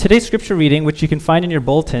Today's scripture reading, which you can find in your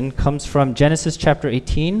bulletin, comes from Genesis chapter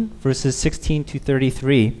 18, verses 16 to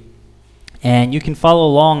 33. And you can follow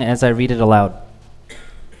along as I read it aloud.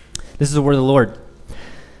 This is the word of the Lord.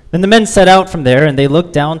 Then the men set out from there, and they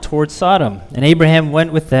looked down toward Sodom. And Abraham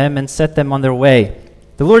went with them and set them on their way.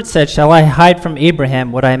 The Lord said, "Shall I hide from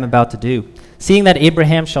Abraham what I am about to do? Seeing that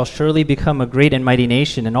Abraham shall surely become a great and mighty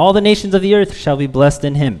nation, and all the nations of the earth shall be blessed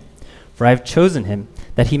in him. For I have chosen him,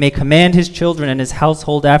 that he may command his children and his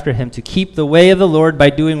household after him to keep the way of the Lord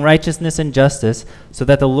by doing righteousness and justice, so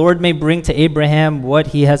that the Lord may bring to Abraham what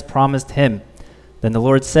he has promised him." Then the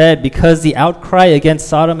Lord said, "Because the outcry against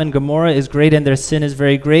Sodom and Gomorrah is great and their sin is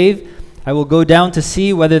very grave, I will go down to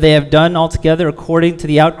see whether they have done altogether according to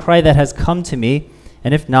the outcry that has come to me,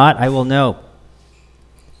 and if not, I will know."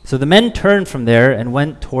 So the men turned from there and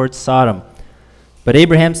went towards Sodom. But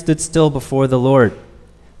Abraham stood still before the Lord.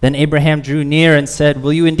 Then Abraham drew near and said,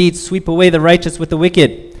 "Will you indeed sweep away the righteous with the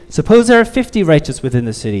wicked? Suppose there are 50 righteous within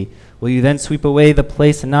the city. Will you then sweep away the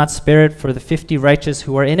place and not spare it for the 50 righteous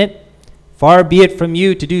who are in it? Far be it from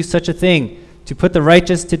you to do such a thing, to put the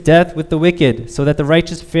righteous to death with the wicked, so that the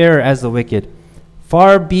righteous fare as the wicked.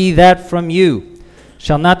 Far be that from you.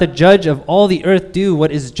 Shall not the judge of all the earth do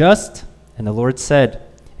what is just?" And the Lord said,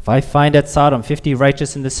 "If I find at Sodom 50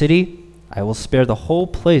 righteous in the city, I will spare the whole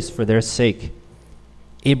place for their sake."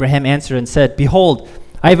 Abraham answered and said, "Behold,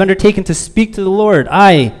 I have undertaken to speak to the Lord,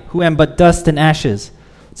 I, who am but dust and ashes.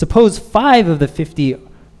 Suppose 5 of the 50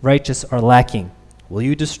 righteous are lacking. Will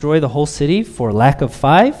you destroy the whole city for lack of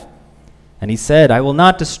 5? And he said, "I will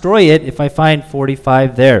not destroy it if I find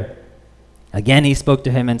 45 there." Again he spoke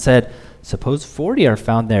to him and said, "Suppose 40 are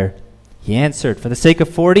found there." He answered, "For the sake of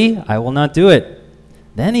 40, I will not do it."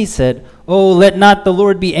 Then he said, "Oh, let not the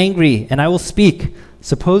Lord be angry, and I will speak.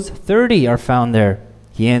 Suppose 30 are found there."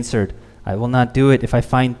 He answered, "I will not do it if I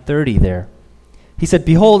find 30 there." He said,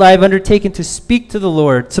 "Behold, I have undertaken to speak to the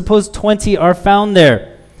Lord. Suppose 20 are found there."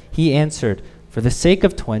 He answered, "For the sake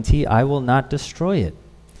of 20, I will not destroy it."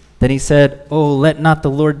 Then he said, "Oh, let not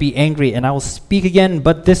the Lord be angry, and I will speak again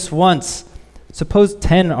but this once. Suppose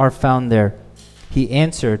 10 are found there." He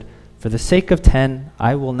answered, "For the sake of 10,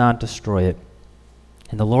 I will not destroy it."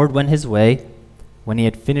 And the Lord went his way when he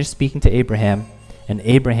had finished speaking to Abraham, and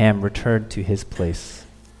Abraham returned to his place.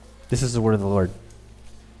 This is the word of the Lord.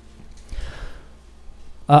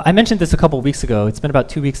 I mentioned this a couple weeks ago. It's been about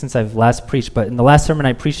 2 weeks since I've last preached, but in the last sermon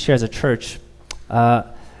I preached here as a church, I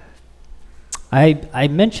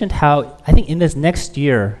mentioned how I think in this next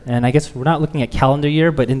year, and I guess we're not looking at calendar year,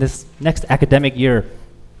 but in this next academic year,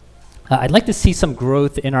 I'd like to see some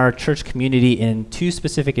growth in our church community in 2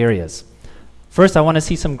 specific areas. First, I want to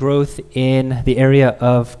see some growth in the area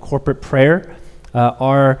of corporate prayer,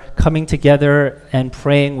 our coming together and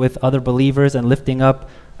praying with other believers and lifting up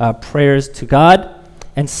prayers to God.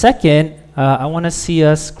 And second, I want to see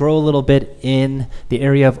us grow a little bit in the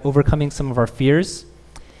area of overcoming some of our fears.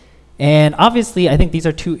 And obviously, I think these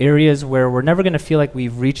are 2 areas where we're never going to feel like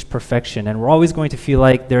we've reached perfection, and we're always going to feel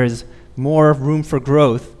like there's more room for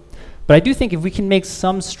growth. But I do think if we can make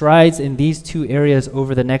some strides in these 2 areas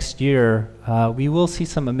over the next year, we will see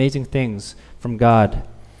some amazing things from God.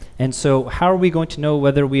 And so how are we going to know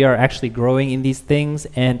whether we are actually growing in these things?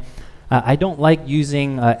 And I don't like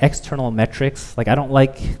using external metrics. Like I don't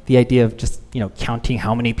like the idea of just counting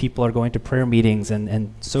how many people are going to prayer meetings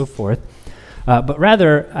and so forth. But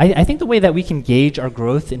rather, I think the way that we can gauge our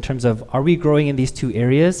growth in terms of are we growing in these 2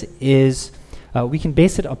 areas is we can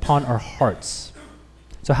base it upon our hearts.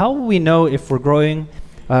 So how will we know if we're growing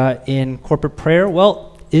in corporate prayer?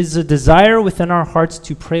 Well, is a desire within our hearts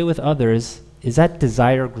to pray with others, is that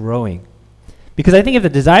desire growing? Because I think if the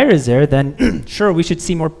desire is there, then sure, we should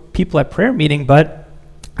see more people at prayer meeting, but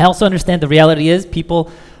I also understand the reality is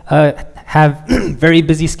people have very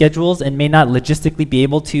busy schedules and may not logistically be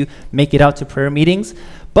able to make it out to prayer meetings.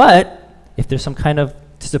 But if there's some kind of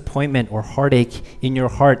disappointment or heartache in your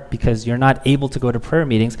heart because you're not able to go to prayer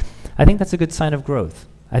meetings, I think that's a good sign of growth.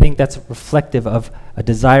 I think that's reflective of a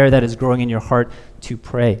desire that is growing in your heart to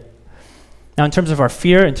pray. Now, in terms of our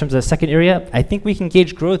fear, in terms of the second area, I think we can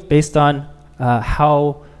gauge growth based on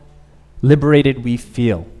how liberated we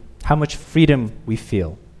feel, how much freedom we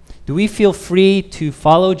feel. Do we feel free to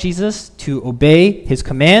follow Jesus, to obey his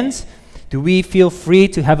commands? Do we feel free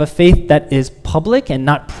to have a faith that is public and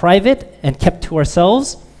not private and kept to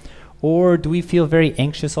ourselves? Or do we feel very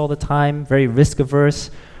anxious all the time, very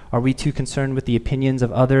risk-averse? Are we too concerned with the opinions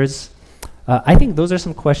of others? I think those are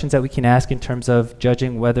some questions that we can ask in terms of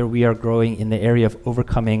judging whether we are growing in the area of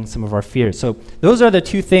overcoming some of our fears. So those are the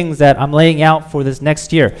 2 things that I'm laying out for this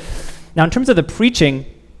next year. Now, in terms of the preaching,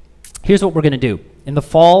 here's what we're going to do. In the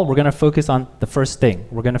fall, we're going to focus on the first thing.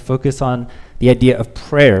 We're going to focus on the idea of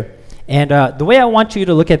prayer. And the way I want you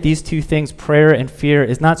to look at these two things, prayer and fear,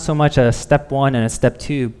 is not so much a step one and a step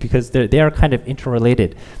two, because they are kind of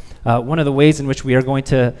interrelated. One of the ways in which we are going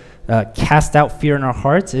to cast out fear in our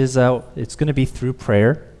hearts is it's going to be through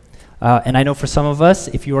prayer. And I know for some of us,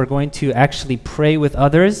 if you are going to actually pray with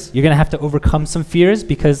others, you're going to have to overcome some fears,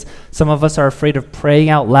 because some of us are afraid of praying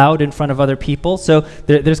out loud in front of other people. So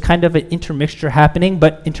there's kind of an intermixture happening.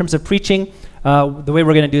 But in terms of preaching, the way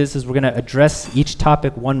we're going to do this is we're going to address each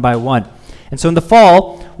topic one by one. And so in the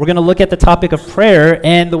fall, we're going to look at the topic of prayer.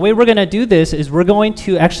 And the way we're going to do this is we're going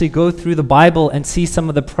to actually go through the Bible and see some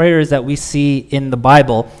of the prayers that we see in the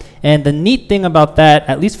Bible. And the neat thing about that,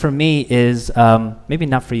 at least for me, is maybe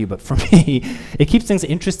not for you, but for me, it keeps things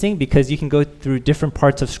interesting, because you can go through different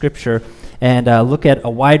parts of Scripture and look at a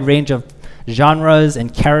wide range of genres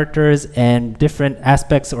and characters and different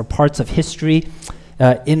aspects or parts of history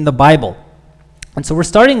in the Bible. And so we're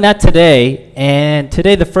starting that today, and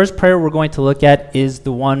today the first prayer we're going to look at is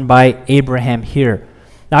the one by Abraham here.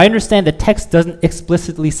 Now I understand the text doesn't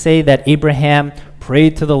explicitly say that Abraham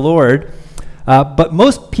prayed to the Lord, but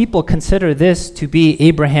most people consider this to be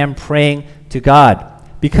Abraham praying to God,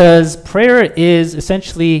 because prayer is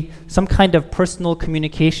essentially some kind of personal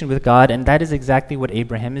communication with God, and that is exactly what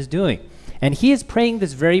Abraham is doing. And he is praying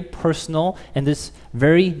this very personal and this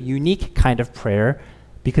very unique kind of prayer,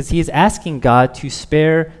 because he is asking God to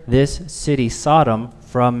spare this city, Sodom,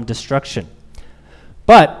 from destruction.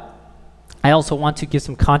 But I also want to give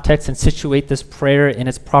some context and situate this prayer in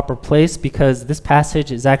its proper place, because this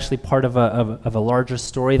passage is actually part of a larger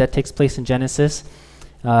story that takes place in Genesis.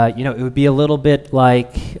 It would be a little bit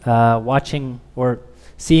like watching or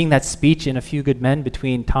seeing that speech in A Few Good Men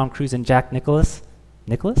between Tom Cruise and Jack Nicholson.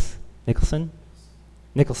 I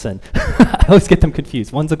always get them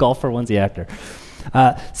confused. One's a golfer, one's the actor.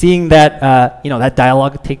 Seeing that, that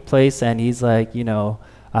dialogue take place, and he's like,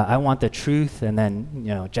 I want the truth, and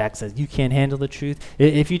then, Jack says, you can't handle the truth.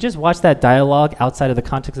 If you just watch that dialogue outside of the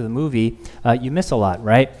context of the movie, you miss a lot,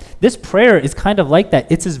 right? This prayer is kind of like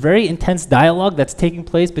that. It's this very intense dialogue that's taking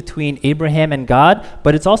place between Abraham and God,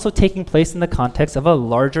 but it's also taking place in the context of a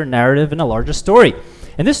larger narrative and a larger story.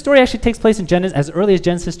 And this story actually takes place in Genesis, as early as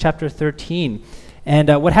Genesis chapter 13.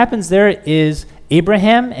 And what happens there is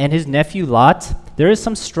Abraham and his nephew Lot, there is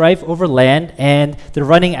some strife over land, and they're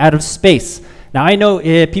running out of space. Now, I know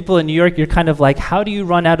people in New York, you're kind of like, how do you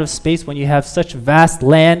run out of space when you have such vast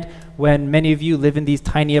land, when many of you live in these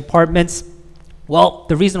tiny apartments? Well,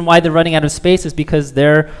 the reason why they're running out of space is because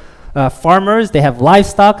they're farmers, they have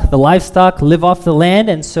livestock. The livestock live off the land,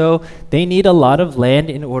 and so they need a lot of land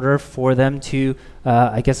in order for them to,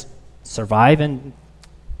 survive and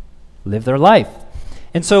live their life.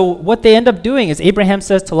 And so what they end up doing is Abraham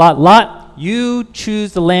says to Lot, you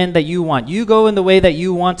choose the land that you want. You go in the way that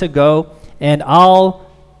you want to go, and I'll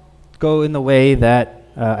go in the way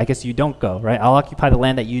that you don't go, right? I'll occupy the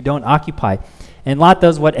land that you don't occupy. And Lot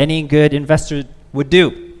does what any good investor would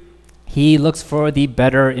do. He looks for the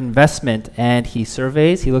better investment, and he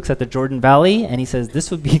surveys, he looks at the Jordan Valley, and he says,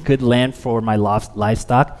 this would be good land for my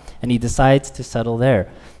livestock, and he decides to settle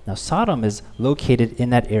there. Now, Sodom is located in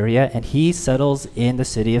that area, and he settles in the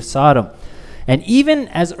city of Sodom. And even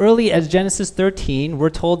as early as Genesis 13, we're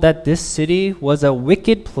told that this city was a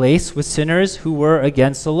wicked place with sinners who were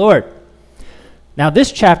against the Lord. Now,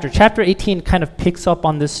 this chapter 18, kind of picks up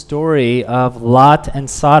on this story of Lot and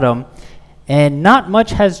Sodom, and not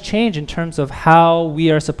much has changed in terms of how we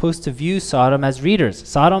are supposed to view Sodom as readers.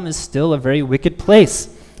 Sodom is still a very wicked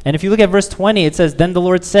place. And if you look at verse 20, it says, Then the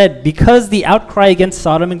Lord said, because the outcry against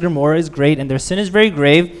Sodom and Gomorrah is great, and their sin is very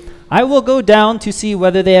grave, I will go down to see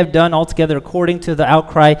whether they have done altogether according to the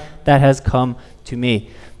outcry that has come to me.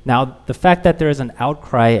 Now, the fact that there is an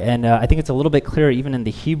outcry, and I think it's a little bit clearer even in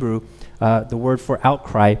the Hebrew, the word for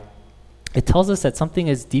outcry, it tells us that something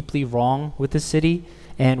is deeply wrong with the city.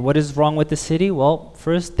 And what is wrong with the city? Well,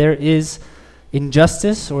 first, there is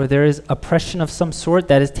injustice, or there is oppression of some sort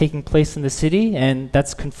that is taking place in the city, and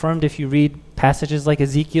that's confirmed if you read passages like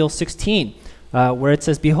Ezekiel 16, where it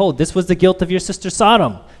says, Behold, this was the guilt of your sister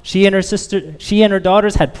Sodom. She and her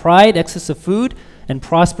daughters had pride, excess of food, and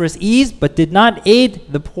prosperous ease, but did not aid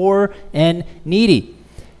the poor and needy.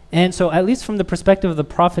 And so, at least from the perspective of the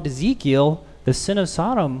prophet Ezekiel, the sin of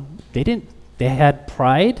Sodom, they had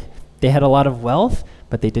pride, they had a lot of wealth,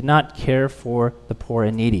 but they did not care for the poor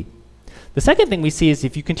and needy. The second thing we see is,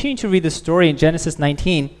 if you continue to read the story in Genesis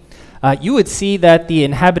 19, you would see that the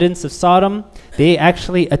inhabitants of Sodom, they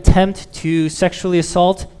actually attempt to sexually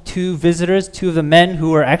assault two visitors, two of the men who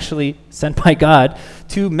were actually sent by God,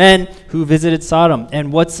 two men who visited Sodom.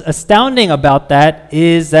 And what's astounding about that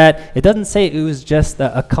is that it doesn't say it was just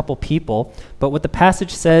a couple people, but what the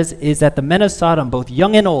passage says is that the men of Sodom, both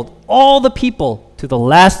young and old, all the people to the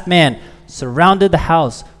last man, surrounded the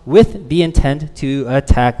house with the intent to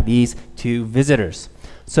attack these two visitors.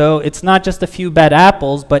 So it's not just a few bad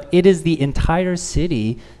apples, but it is the entire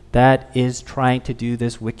city that is trying to do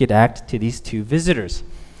this wicked act to these two visitors.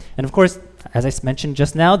 And of course, as I mentioned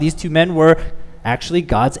just now, these two men were actually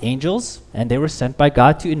God's angels, and they were sent by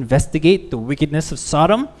God to investigate the wickedness of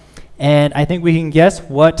Sodom. And I think we can guess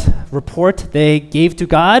what report they gave to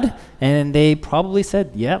God, and they probably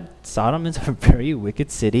said, yeah, Sodom is a very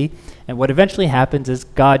wicked city. And what eventually happens is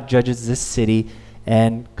God judges this city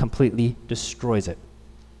and completely destroys it.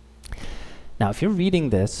 Now, if you're reading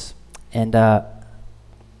this, and I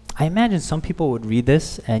imagine some people would read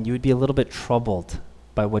this and you would be a little bit troubled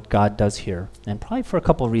by what God does here, and probably for a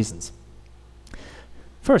couple of reasons.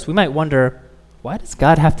 First, we might wonder, why does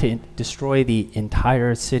God have to destroy the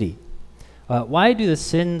entire city? Why do the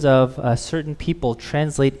sins of certain people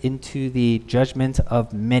translate into the judgment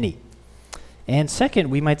of many? And second,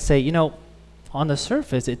 we might say, on the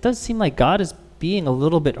surface, it does seem like God is being a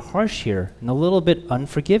little bit harsh here and a little bit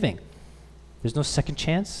unforgiving. There's no second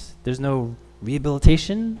chance. There's no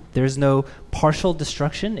rehabilitation. There's no partial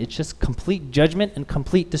destruction. It's just complete judgment and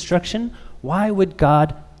complete destruction. Why would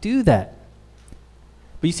God do that?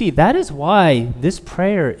 But you see, that is why this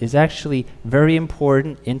prayer is actually very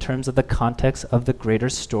important in terms of the context of the greater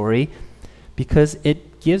story, because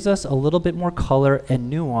it gives us a little bit more color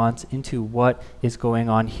and nuance into what is going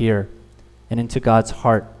on here and into God's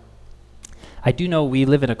heart. I do know we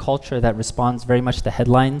live in a culture that responds very much to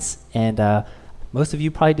headlines, and most of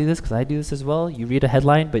you probably do this because I do this as well. You read a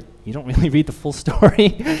headline, but you don't really read the full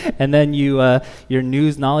story, and then your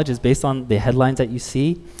news knowledge is based on the headlines that you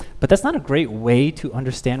see. But that's not a great way to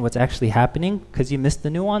understand what's actually happening, because you miss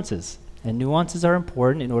the nuances, and nuances are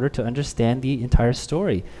important in order to understand the entire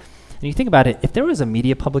story. And you think about it, if there was a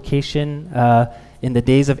media publication in the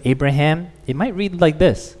days of Abraham, it might read like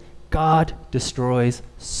this: God destroys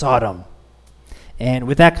Sodom. And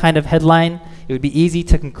with that kind of headline, it would be easy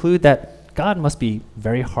to conclude that God must be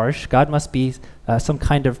very harsh. God must be some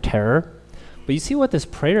kind of terror. But you see what this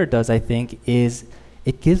prayer does, I think, is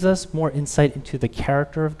it gives us more insight into the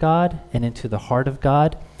character of God and into the heart of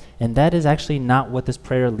God. And that is actually not what this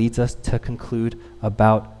prayer leads us to conclude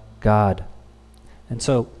about God. And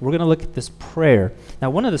so we're going to look at this prayer.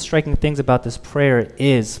 Now, one of the striking things about this prayer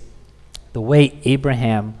is the way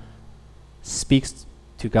Abraham speaks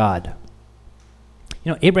to God.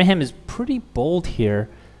 Abraham is pretty bold here.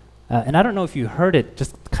 And I don't know if you heard it,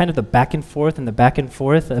 just kind of the back and forth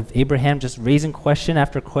of Abraham just raising question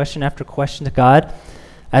after question after question to God,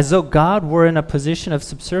 as though God were in a position of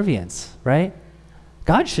subservience, right?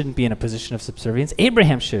 God shouldn't be in a position of subservience.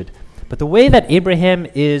 Abraham should. But the way that Abraham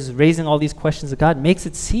is raising all these questions to God makes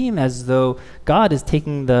it seem as though God is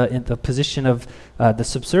taking the position of the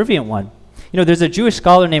subservient one. There's a Jewish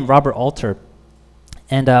scholar named Robert Alter,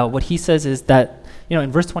 and what he says is that in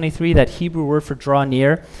verse 23, that Hebrew word for draw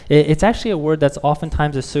near, it's actually a word that's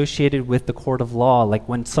oftentimes associated with the court of law, like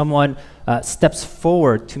when someone steps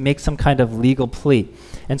forward to make some kind of legal plea.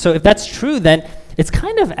 And so if that's true, then it's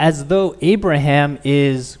kind of as though Abraham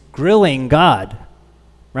is grilling God,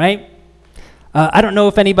 right? I don't know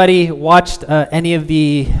if anybody watched any of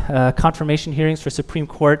the confirmation hearings for Supreme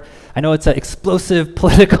Court. I know it's an explosive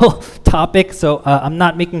political topic, so I'm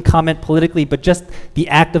not making comment politically, but just the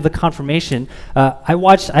act of the confirmation. I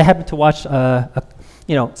happened to watch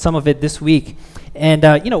some of it this week. And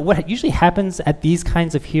what usually happens at these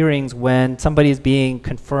kinds of hearings when somebody is being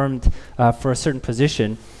confirmed for a certain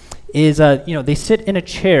position is they sit in a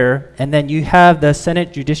chair, and then you have the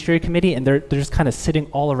Senate Judiciary Committee, and they're just kind of sitting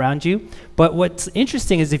all around you. But what's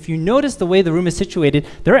interesting is if you notice the way the room is situated,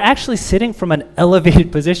 they're actually sitting from an elevated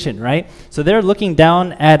position, right? So they're looking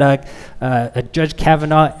down at Judge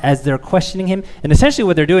Kavanaugh as they're questioning him, and essentially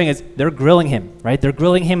what they're doing is they're grilling him, right? They're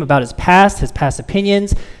grilling him about his past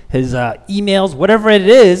opinions, his emails, whatever it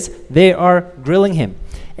is, they are grilling him.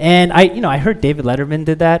 And I heard David Letterman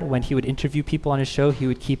did that when he would interview people on his show. He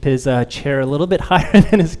would keep his chair a little bit higher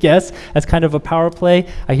than his guests as kind of a power play.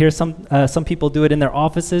 I hear some people do it in their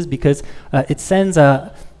offices because it sends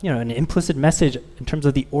an implicit message in terms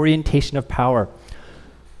of the orientation of power.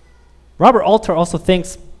 Robert Alter also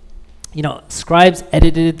thinks, scribes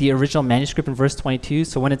edited the original manuscript in verse 22.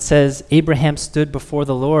 So when it says Abraham stood before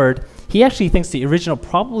the Lord, he actually thinks the original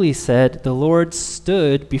probably said the Lord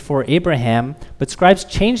stood before Abraham, but scribes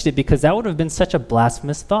changed it because that would have been such a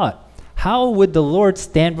blasphemous thought. How would the Lord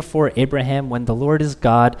stand before Abraham when the Lord is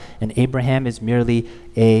God and Abraham is merely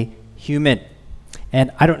a human?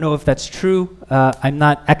 And I don't know if that's true. I'm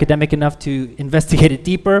not academic enough to investigate it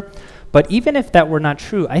deeper. But even if that were not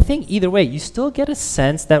true, I think either way, you still get a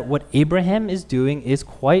sense that what Abraham is doing is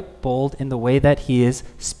quite bold in the way that he is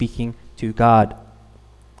speaking to God.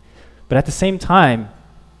 But at the same time,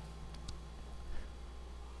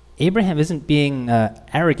 Abraham isn't being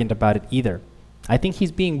arrogant about it either. I think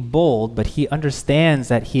he's being bold, but he understands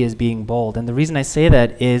that he is being bold. And the reason I say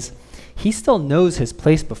that is he still knows his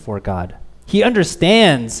place before God. He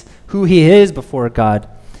understands who he is before God.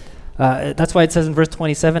 That's why it says in verse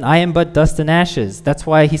 27, I am but dust and ashes. That's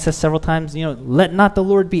why he says several times, let not the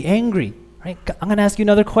Lord be angry. Right? I'm going to ask you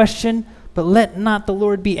another question, but let not the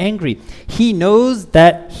Lord be angry. He knows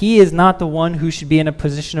that he is not the one who should be in a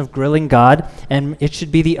position of grilling God, and it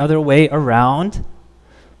should be the other way around.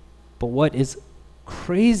 But what is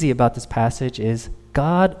crazy about this passage is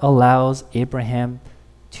God allows Abraham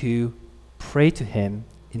to pray to him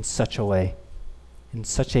in such a way, in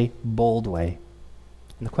such a bold way.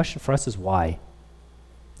 And the question for us is why?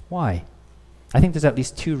 Why? I think there's at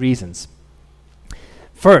least two reasons.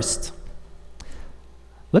 First,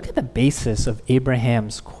 look at the basis of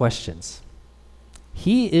Abraham's questions.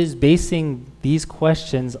 He is basing these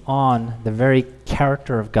questions on the very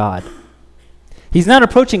character of God. He's not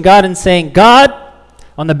approaching God and saying, God,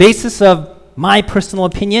 on the basis of my personal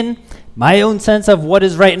opinion, my own sense of what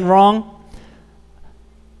is right and wrong,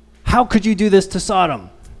 how could you do this to Sodom?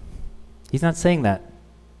 He's not saying that.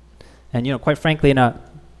 And quite frankly, in a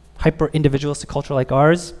hyper-individualistic culture like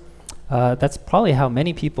ours, that's probably how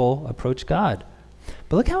many people approach God.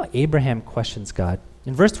 But look how Abraham questions God.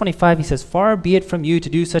 In verse 25, he says, far be it from you to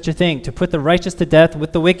do such a thing, to put the righteous to death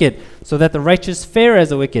with the wicked, so that the righteous fare as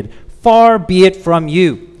the wicked. Far be it from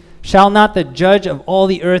you. Shall not the judge of all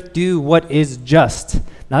the earth do what is just?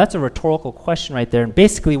 Now that's a rhetorical question right there. And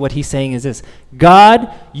basically what he's saying is this: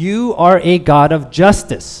 God, you are a God of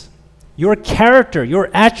justice. Your character,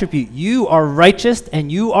 your attribute, you are righteous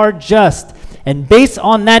and you are just. And based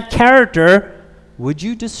on that character, would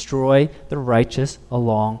you destroy the righteous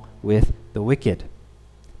along with the wicked?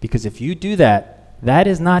 Because if you do that, that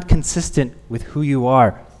is not consistent with who you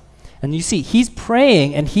are. And you see, he's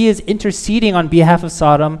praying and he is interceding on behalf of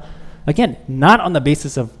Sodom, again, not on the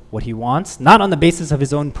basis of what he wants, not on the basis of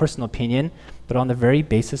his own personal opinion, but on the very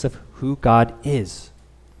basis of who God is.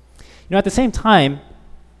 At the same time,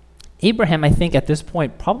 Abraham, I think, at this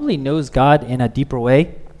point, probably knows God in a deeper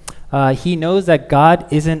way. He knows that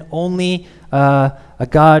God isn't only a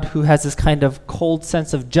God who has this kind of cold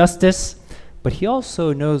sense of justice, but he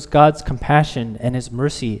also knows God's compassion and his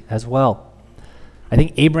mercy as well. I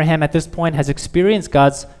think Abraham at this point has experienced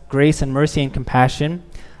God's grace and mercy and compassion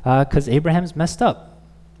because Abraham's messed up.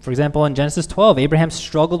 For example, in Genesis 12, Abraham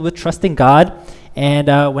struggled with trusting God. And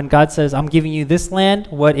when God says, I'm giving you this land,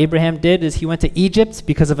 what Abraham did is he went to Egypt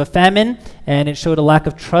because of a famine, and it showed a lack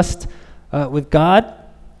of trust with God.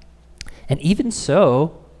 And even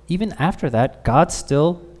so, even after that, God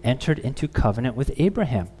still entered into covenant with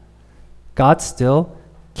Abraham. God still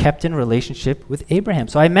kept in relationship with Abraham.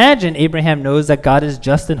 So I imagine Abraham knows that God is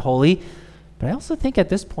just and holy, but I also think at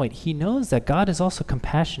this point he knows that God is also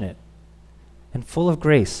compassionate and full of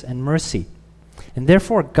grace and mercy. And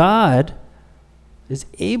therefore God is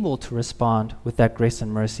able to respond with that grace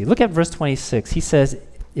and mercy. Look at verse 26. He says,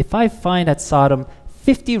 if I find at Sodom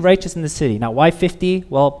 50 righteous in the city. Now why 50?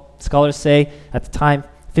 Well, scholars say at the time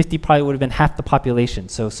 50 probably would have been half the population.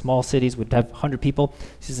 So small cities would have 100 people.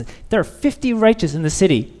 He says, there are 50 righteous in the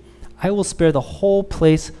city. I will spare the whole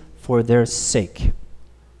place for their sake.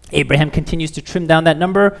 Abraham continues to trim down that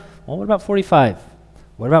number. Well, what about 45?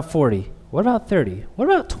 What about 40? What about 30? What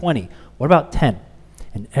about 20? What about 10?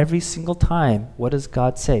 And every single time, what does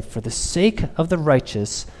God say? For the sake of the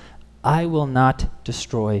righteous, I will not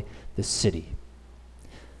destroy the city.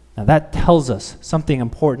 Now that tells us something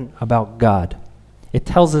important about God. It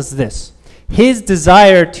tells us this: his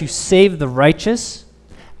desire to save the righteous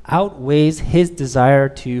outweighs his desire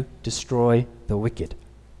to destroy the wicked.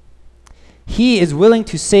 He is willing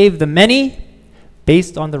to save the many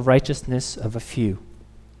based on the righteousness of a few.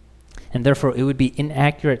 And therefore, it would be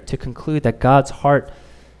inaccurate to conclude that God's heart,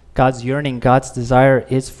 God's yearning, God's desire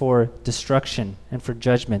is for destruction and for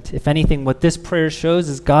judgment. If anything, what this prayer shows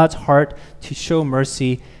is God's heart to show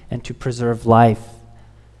mercy and to preserve life.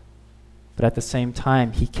 But at the same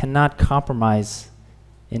time, he cannot compromise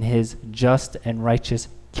in his just and righteous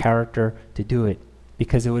character to do it,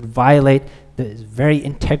 because it would violate the very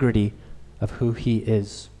integrity of who he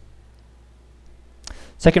is.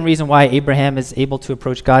 Second reason why Abraham is able to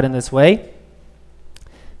approach God in this way,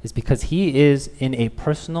 is because he is in a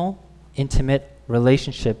personal, intimate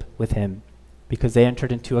relationship with him, because they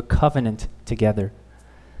entered into a covenant together.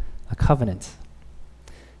 A covenant.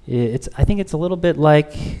 I think it's a little bit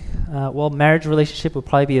like, marriage relationship would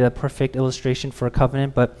probably be the perfect illustration for a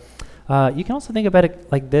covenant, but you can also think about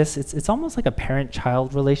it like this. It's almost like a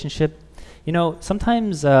parent-child relationship. You know,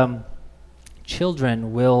 sometimes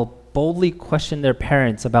children will boldly question their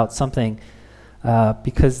parents about something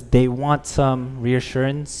because they want some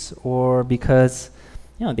reassurance, or because,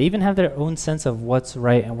 you know, they even have their own sense of what's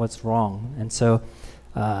right and what's wrong. And so,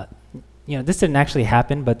 you know, this didn't actually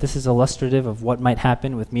happen, but this is illustrative of what might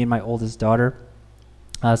happen with me and my oldest daughter.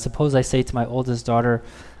 Suppose I say to my oldest daughter,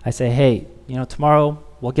 I say, hey, you know, tomorrow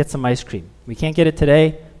we'll get some ice cream. We can't get it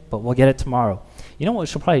today, but we'll get it tomorrow. You know what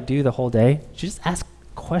she'll probably do the whole day? She'll just ask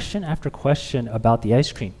question after question about the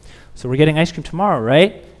ice cream. So we're getting ice cream tomorrow,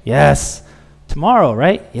 right? Yes. Tomorrow,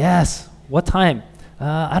 right? Yes. What time?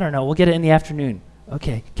 I don't know. We'll get it in the afternoon.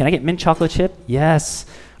 Okay. Can I get mint chocolate chip? Yes.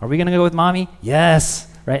 Are we going to go with mommy? Yes.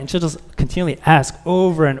 Right? And she'll just continually ask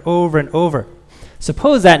over and over and over.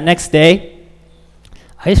 Suppose that next day,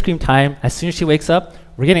 ice cream time, as soon as she wakes up,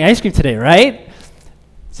 we're getting ice cream today, right?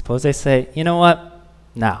 Suppose they say, you know what?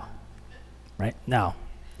 Now. Right? Now.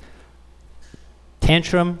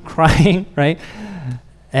 Tantrum, crying, right?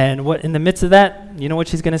 And what in the midst of that, you know what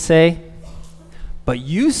she's going to say? But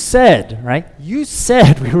you said, right? You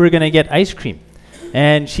said we were going to get ice cream.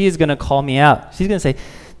 And she is going to call me out. She's going to say,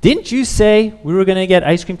 didn't you say we were going to get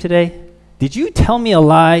ice cream today? Did you tell me a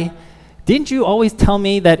lie? Didn't you always tell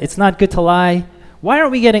me that it's not good to lie? Why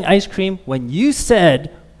aren't we getting ice cream when you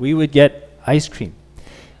said we would get ice cream?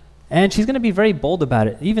 And she's going to be very bold about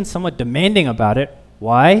it, even somewhat demanding about it.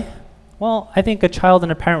 Why? Well, I think a child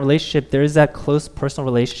and a parent relationship, there is that close personal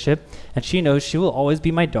relationship, and she knows she will always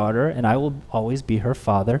be my daughter, and I will always be her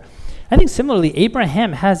father. I think similarly,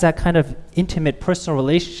 Abraham has that kind of intimate personal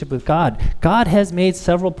relationship with God. God has made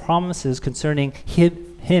several promises concerning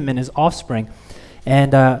him and his offspring,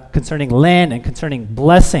 and concerning land and concerning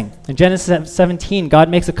blessing. In Genesis 17, God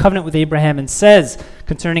makes a covenant with Abraham and says,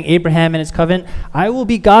 concerning Abraham and his covenant, I will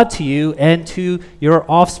be God to you and to your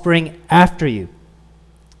offspring after you.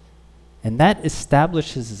 And that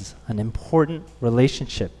establishes an important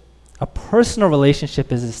relationship. A personal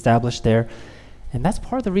relationship is established there. And that's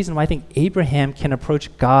part of the reason why I think Abraham can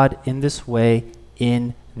approach God in this way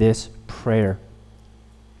in this prayer.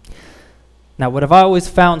 Now, what I've always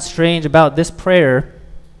found strange about this prayer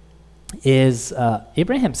is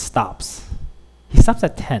Abraham stops. He stops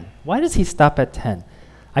at 10. Why does he stop at 10?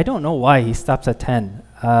 I don't know why he stops at 10.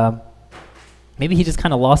 Maybe he just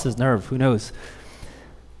kind of lost his nerve. Who knows?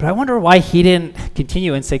 But I wonder why he didn't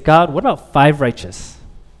continue and say, God, what about 5 righteous?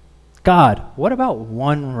 God, what about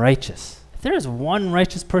 1 righteous? If there is 1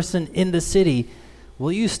 righteous person in the city,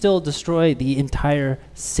 will you still destroy the entire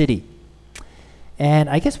city? And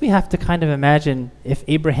I guess we have to kind of imagine if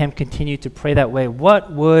Abraham continued to pray that way,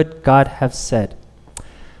 what would God have said?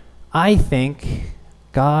 I think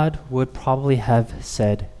God would probably have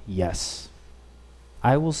said yes.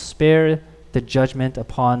 I will spare the judgment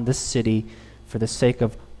upon this city for the sake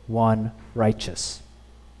of 1 righteous.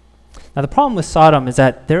 Now, the problem with Sodom is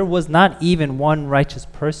that there was not even 1 righteous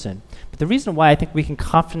person. But the reason why I think we can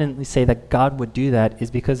confidently say that God would do that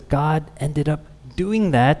is because God ended up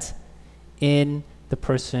doing that in the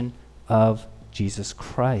person of Jesus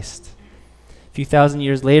Christ. A few thousand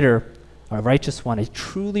years later, a righteous one, a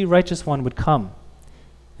truly righteous one would come,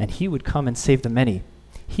 and he would come and save the many.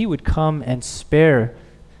 He would come and spare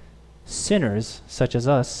sinners such as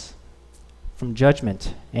us from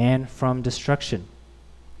judgment and from destruction.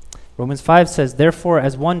 Romans 5 says, therefore,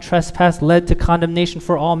 as one trespass led to condemnation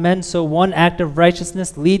for all men, so one act of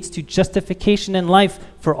righteousness leads to justification and life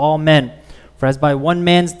for all men. For as by one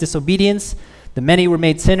man's disobedience the many were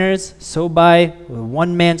made sinners, so by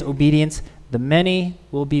one man's obedience the many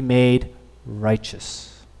will be made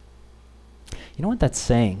righteous. You know what that's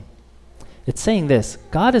saying? It's saying this: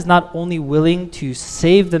 God is not only willing to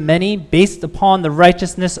save the many based upon the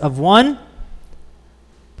righteousness of one,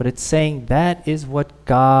 but it's saying that is what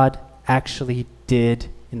God actually did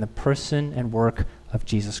in the person and work of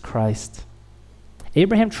Jesus Christ.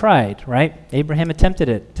 Abraham tried, right? Abraham attempted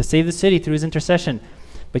it to save the city through his intercession.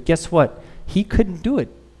 But guess what? He couldn't do it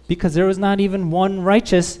because there was not even 1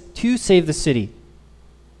 righteous to save the city.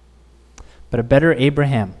 But a better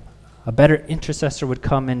Abraham, a better intercessor would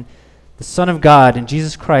come in the Son of God in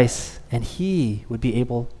Jesus Christ, and he would be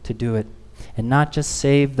able to do it. And not just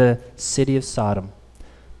save the city of Sodom,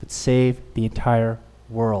 but save the entire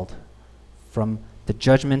world from the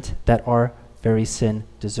judgment that our very sin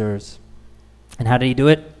deserves. And how did he do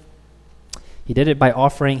it? He did it by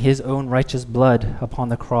offering his own righteous blood upon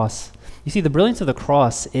the cross. You see, the brilliance of the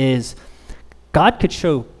cross is God could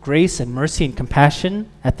show grace and mercy and compassion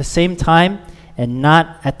at the same time and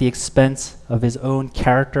not at the expense of his own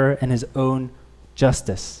character and his own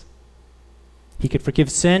justice. He could forgive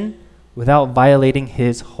sin without violating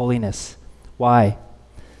his holiness. Why?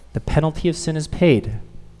 The penalty of sin is paid.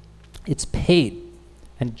 It's paid,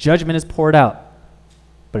 and judgment is poured out.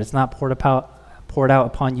 But it's not poured out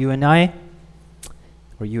upon you and I,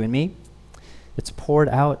 or you and me. It's poured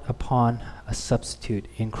out upon a substitute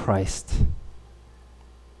in Christ.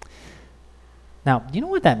 Now, do you know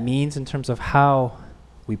what that means in terms of how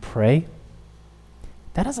we pray?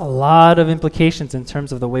 That has a lot of implications in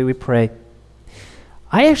terms of the way we pray.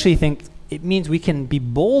 I actually think it means we can be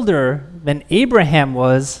bolder than Abraham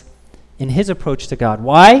was in his approach to God.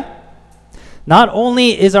 Why? Not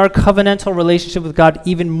only is our covenantal relationship with God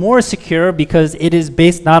even more secure because it is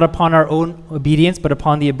based not upon our own obedience, but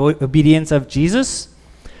upon the obedience of Jesus,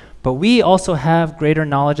 but we also have greater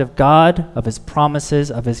knowledge of God, of his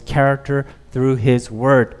promises, of his character through his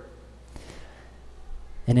word.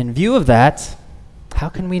 And in view of that, how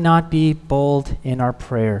can we not be bold in our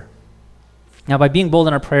prayer? Now, by being bold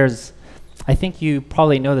in our prayers, I think you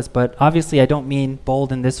probably know this, but obviously I don't mean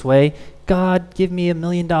bold in this way. God, give me $1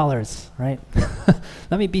 million, right?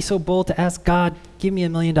 Let me be so bold to ask God, give me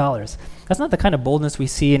 $1 million. That's not the kind of boldness we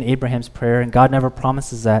see in Abraham's prayer, and God never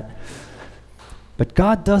promises that. But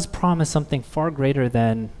God does promise something far greater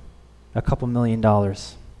than a couple $1 million.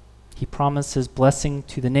 He promises blessing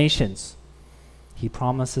to the nations. He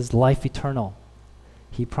promises life eternal.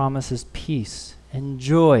 He promises peace and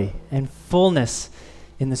joy and fullness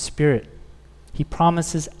in the Spirit. He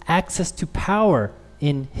promises access to power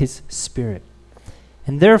in his Spirit.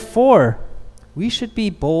 And therefore, we should be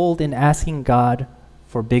bold in asking God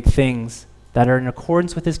for big things that are in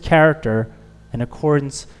accordance with his character and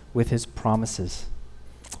accordance with his promises.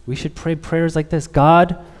 We should pray prayers like this: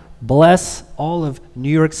 God, bless all of New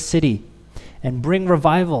York City and bring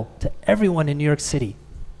revival to everyone in New York City.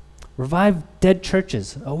 Revive dead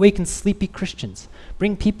churches, awaken sleepy Christians,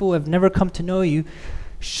 bring people who have never come to know you,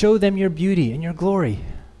 show them your beauty and your glory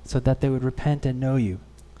so that they would repent and know you.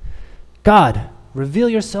 God, reveal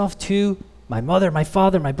yourself to my mother, my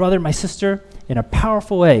father, my brother, my sister in a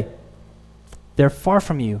powerful way. They're far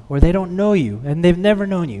from you, or they don't know you, and they've never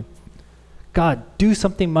known you. God, do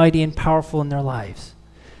something mighty and powerful in their lives.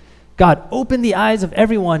 God, open the eyes of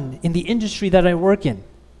everyone in the industry that I work in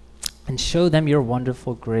and show them your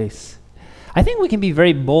wonderful grace. I think we can be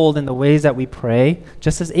very bold in the ways that we pray,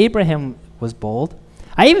 just as Abraham was bold.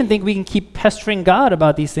 I even think we can keep pestering God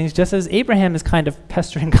about these things, just as Abraham is kind of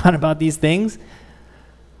pestering God about these things,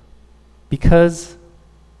 because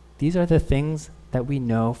these are the things that we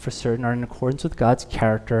know for certain are in accordance with God's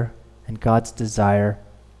character and God's desire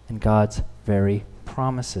and God's very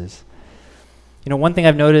promises. You know, one thing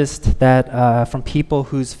I've noticed that from people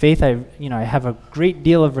whose faith I have a great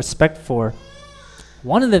deal of respect for,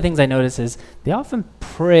 one of the things I notice is they often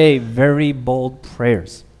pray very bold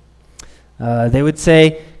prayers. They would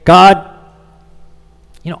say, God,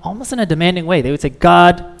 almost in a demanding way. They would say,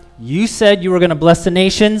 God, you said you were going to bless the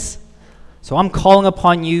nations, so I'm calling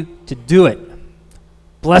upon you to do it.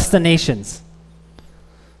 Bless the nations.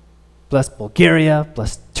 Bless Bulgaria,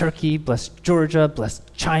 bless Turkey, bless Georgia, bless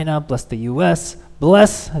China, bless the US,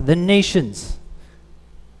 bless the nations.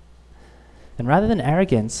 And rather than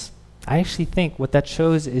arrogance, I actually think what that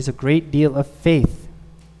shows is a great deal of faith,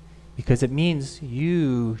 because it means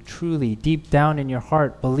you truly, deep down in your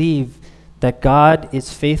heart, believe that God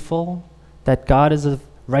is faithful, that God is of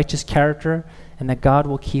righteous character, and that God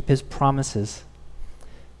will keep his promises.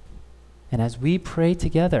 And as we pray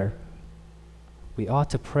together, we ought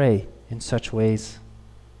to pray in such ways.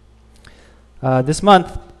 This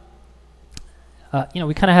month,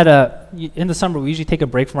 we kind of had in the summer, we usually take a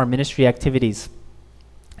break from our ministry activities.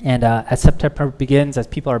 And as September begins, as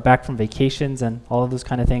people are back from vacations and all of those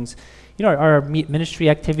kind of things, our ministry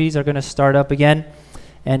activities are going to start up again.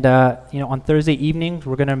 And, on Thursday evening,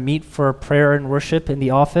 we're going to meet for prayer and worship in the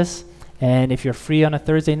office. And if you're free on a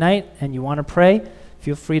Thursday night and you want to pray,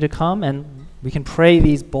 feel free to come and we can pray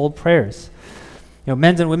these bold prayers.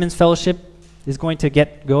 Men's and women's fellowship is going to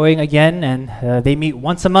get going again, and they meet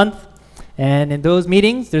once a month. And in those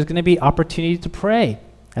meetings, there's going to be opportunity to pray.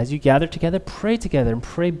 As you gather together, pray together and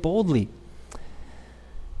pray boldly.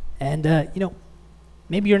 And,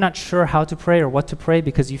 maybe you're not sure how to pray or what to pray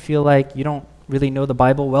because you feel like you don't really know the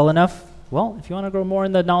Bible well enough. Well, if you want to grow more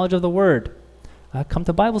in the knowledge of the Word, come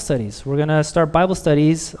to Bible studies. We're going to start Bible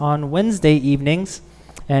studies on Wednesday evenings,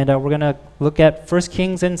 and we're going to look at 1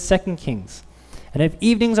 Kings and 2 Kings. And if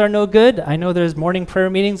evenings are no good, I know there's morning prayer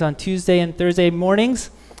meetings on Tuesday and Thursday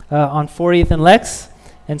mornings on 40th and Lex.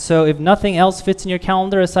 And so if nothing else fits in your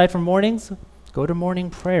calendar aside from mornings, go to morning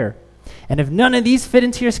prayer. And if none of these fit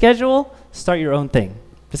into your schedule, start your own thing.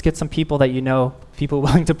 Just get some people that you know, people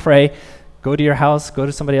willing to pray. Go to your house, go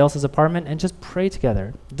to somebody else's apartment, and just pray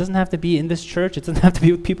together. It doesn't have to be in this church. It doesn't have to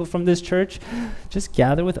be with people from this church. Just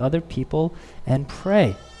gather with other people and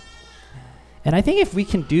pray. And I think if we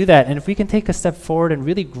can do that, and if we can take a step forward and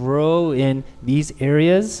really grow in these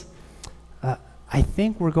areas, I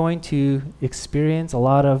think we're going to experience a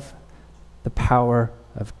lot of the power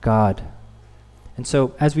of God. And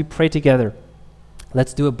so as we pray together,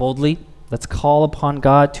 let's do it boldly. Let's call upon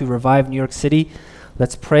God to revive New York City.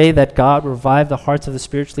 Let's pray that God will revive the hearts of the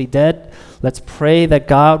spiritually dead. Let's pray that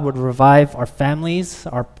God would revive our families,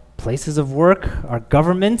 our places of work, our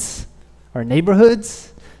governments, our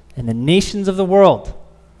neighborhoods, and the nations of the world.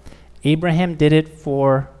 Abraham did it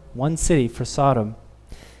for one city, for Sodom.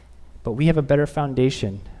 But we have a better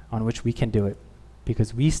foundation on which we can do it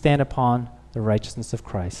because we stand upon the righteousness of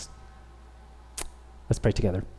Christ. Let's pray together.